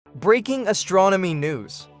Breaking astronomy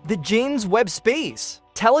news. The James Webb Space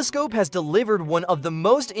Telescope has delivered one of the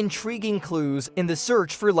most intriguing clues in the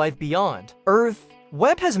search for life beyond Earth.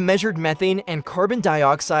 Webb has measured methane and carbon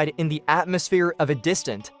dioxide in the atmosphere of a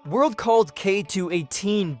distant world called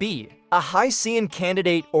K218b, a Hycean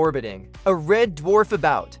candidate orbiting a red dwarf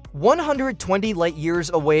about 120 light-years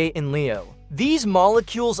away in Leo. These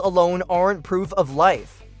molecules alone aren't proof of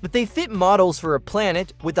life, but they fit models for a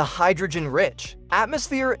planet with a hydrogen-rich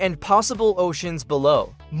atmosphere and possible oceans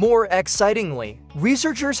below. More excitingly,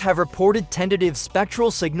 researchers have reported tentative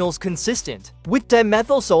spectral signals consistent with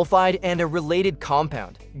dimethyl sulfide and a related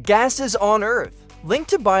compound, gases on Earth, linked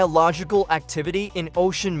to biological activity in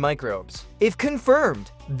ocean microbes. If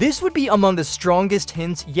confirmed, this would be among the strongest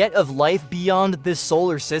hints yet of life beyond this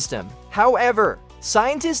solar system. However,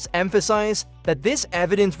 scientists emphasize that this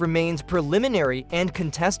evidence remains preliminary and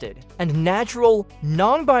contested, and natural,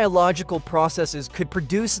 non-biological processes could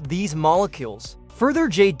produce these molecules. Further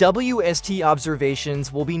JWST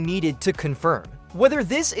observations will be needed to confirm whether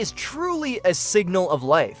this is truly a signal of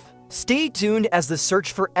life. Stay tuned as the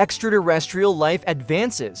search for extraterrestrial life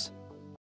advances.